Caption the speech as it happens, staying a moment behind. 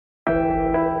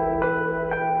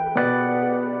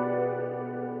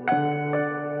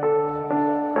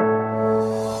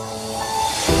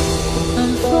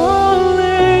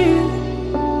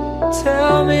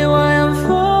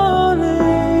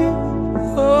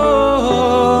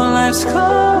life's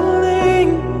calling,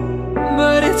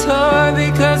 but it's hard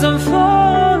because I'm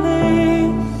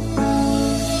falling.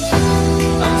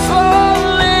 I'm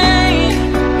falling.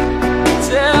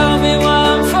 Tell me why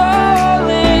I'm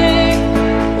falling.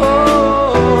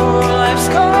 Oh, life's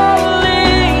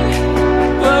calling,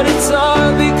 but it's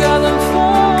hard because I'm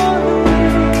falling.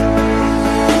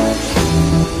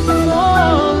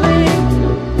 Falling,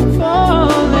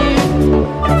 falling,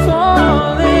 falling,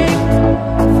 falling,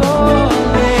 falling,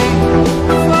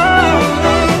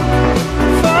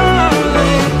 falling,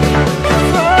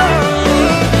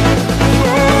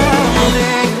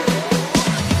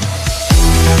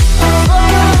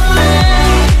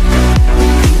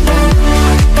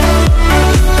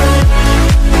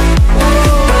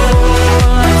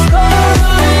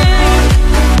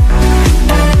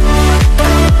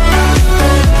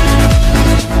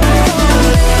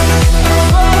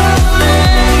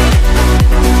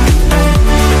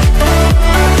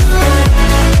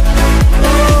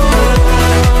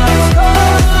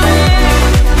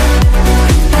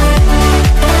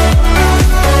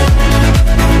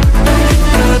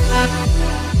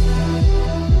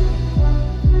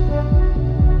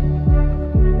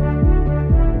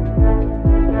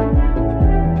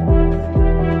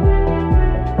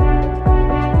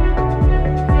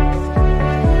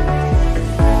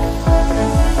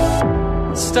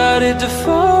 started to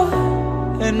fall,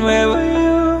 and where were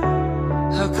you?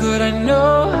 How could I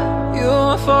know you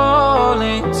were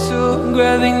falling too?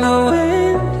 Grabbing the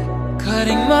wind,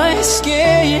 cutting my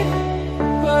skin,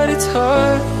 but it's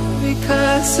hard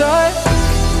because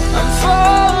I'm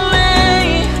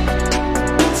falling.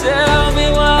 Tell me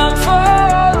why I'm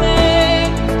falling.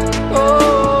 Oh,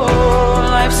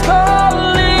 life's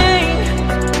calling,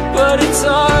 but it's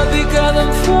hard because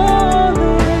I'm falling.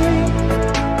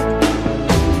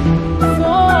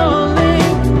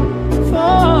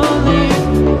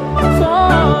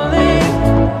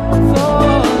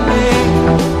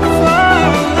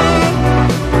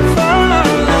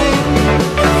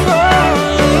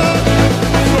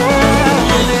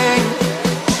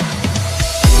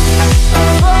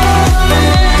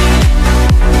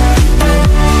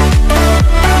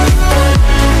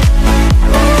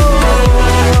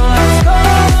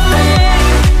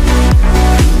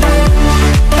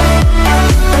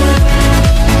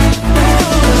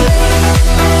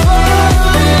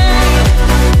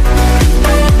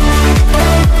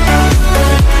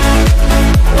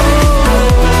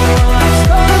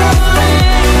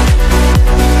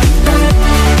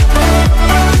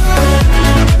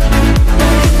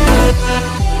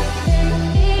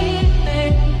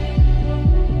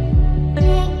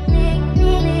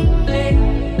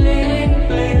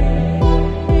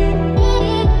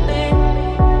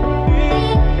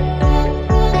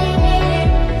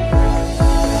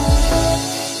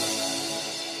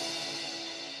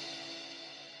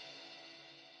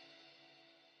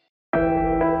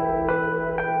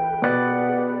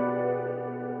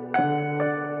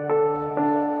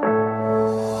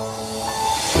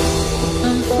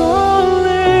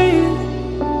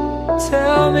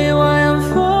 Tell me why I'm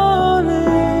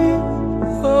falling.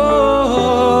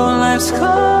 Oh, life's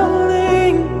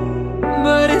calling,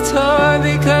 but it's hard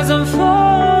because I'm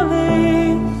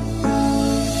falling.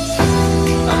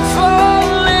 I'm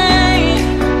falling.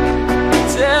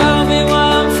 Tell me why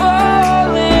I'm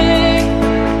falling.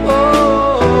 Oh,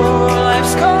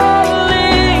 life's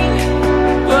calling,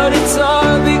 but it's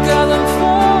hard because I'm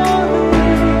falling.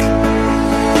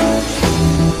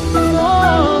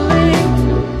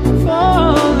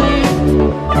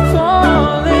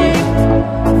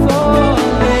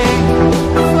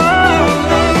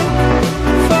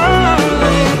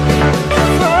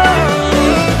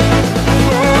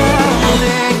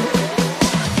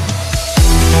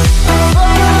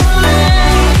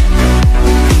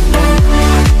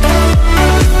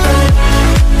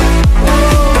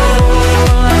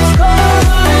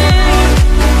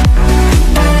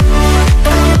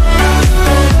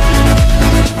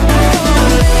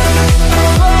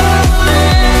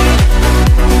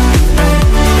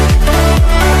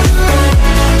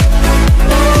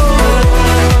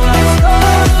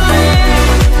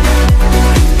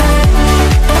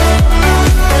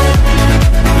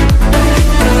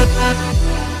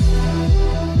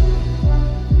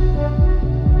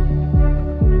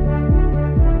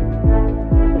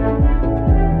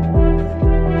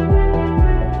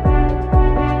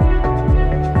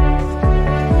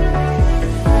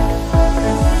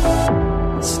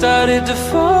 Started to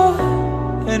fall,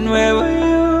 and where were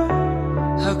you?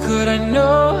 How could I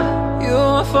know you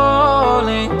were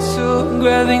falling too?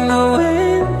 Grabbing the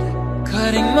wind,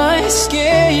 cutting my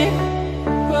skin,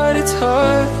 but it's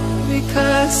hard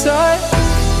because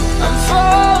I'm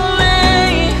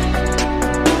falling.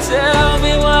 Tell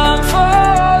me why I'm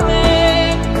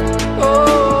falling.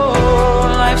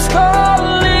 Oh, life's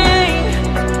calling,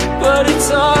 but it's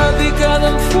hard because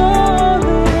I'm falling.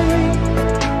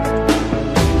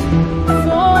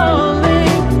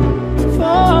 Falling,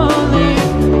 falling,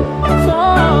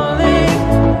 falling, falling,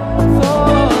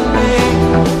 falling,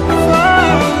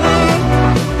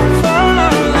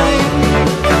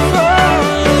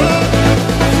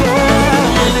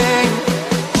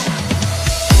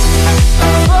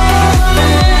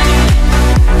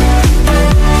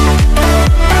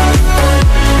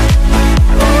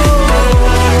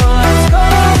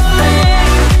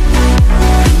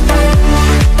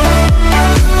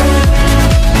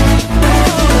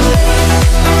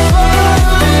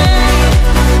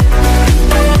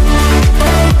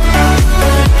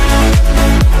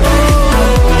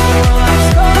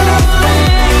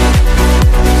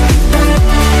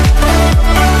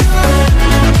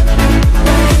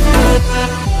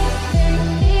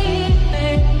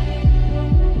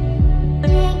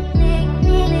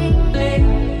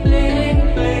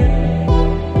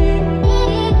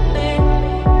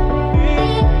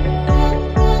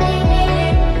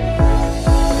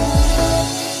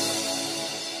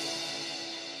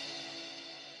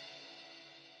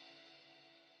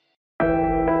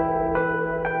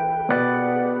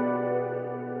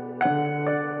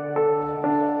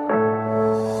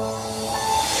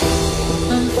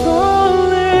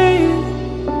 falling,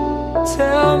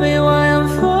 tell me why I'm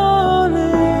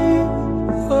falling.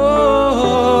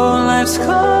 Oh, life's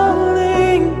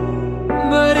calling,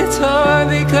 but it's hard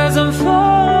because I'm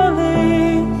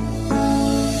falling.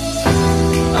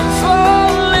 I'm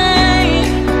falling.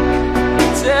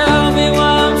 Tell me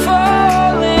why I'm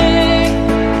falling.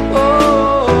 Oh,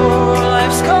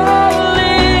 life's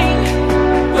calling,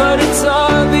 but it's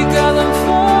hard because I'm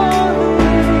falling.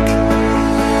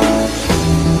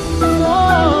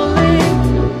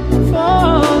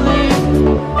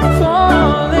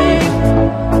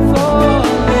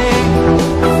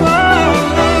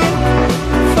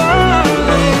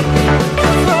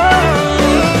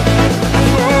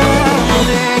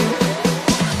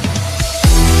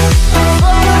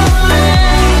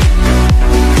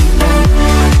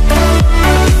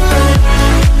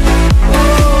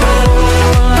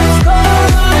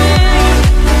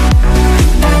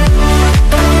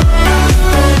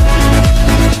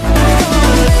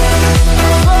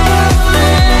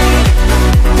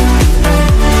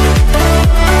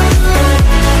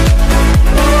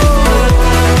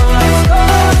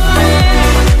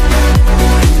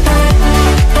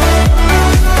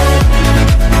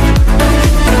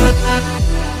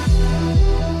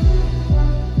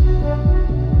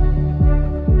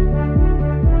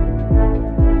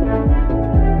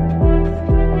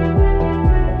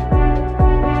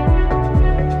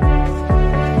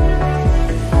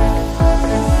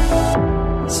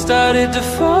 Started to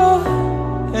fall,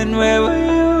 and where were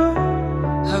you?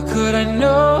 How could I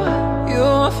know you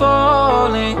were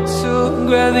falling too?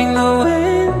 Grabbing the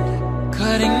wind,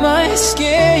 cutting my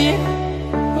skin,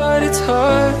 but it's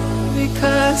hard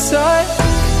because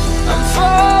I'm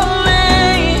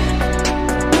falling.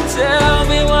 Tell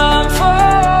me why I'm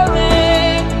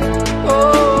falling. Oh,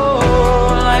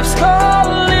 life's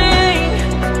calling,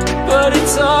 but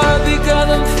it's hard because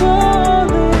I'm falling.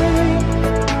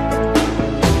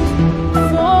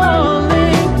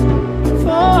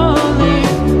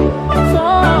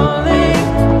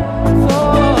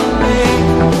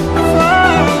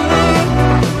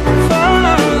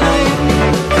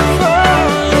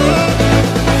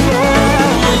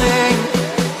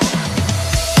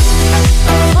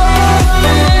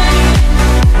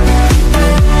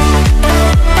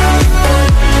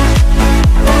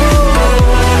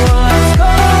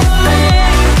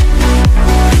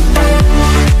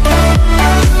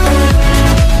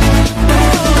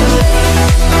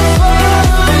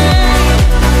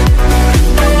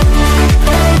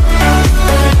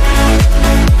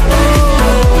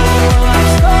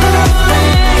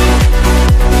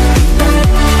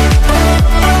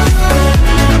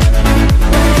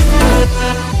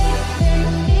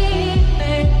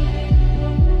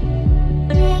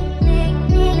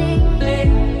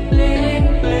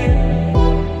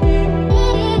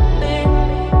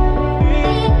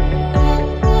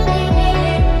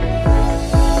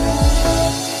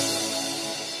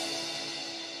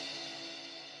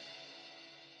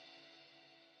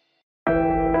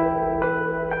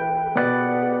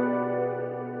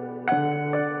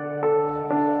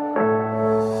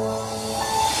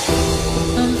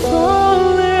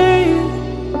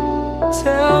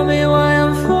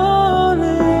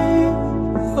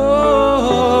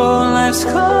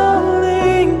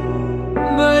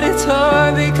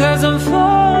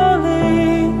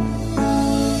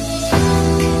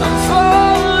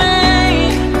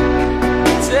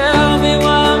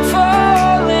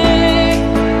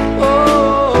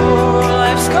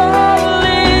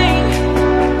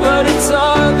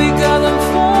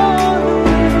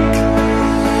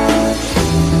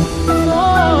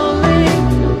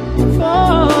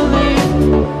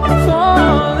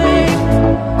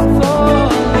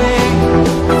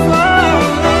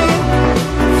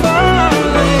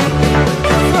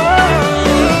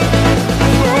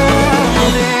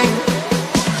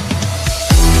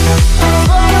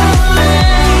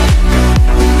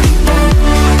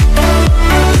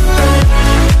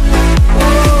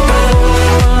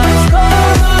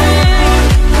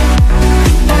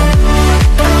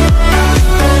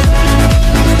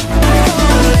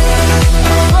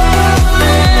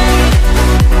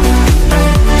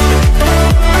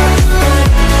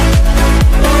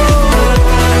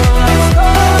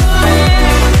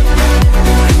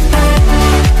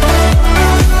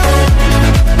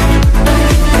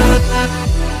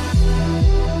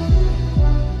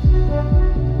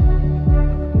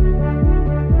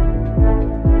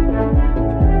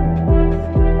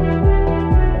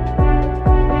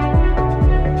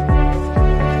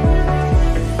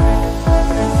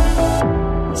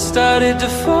 started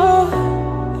to fall,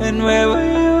 and where were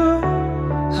you?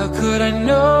 How could I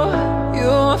know you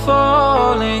were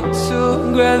falling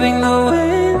too? Grabbing the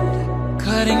wind,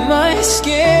 cutting my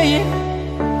skin,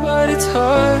 but it's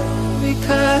hard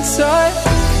because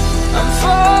I'm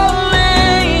falling.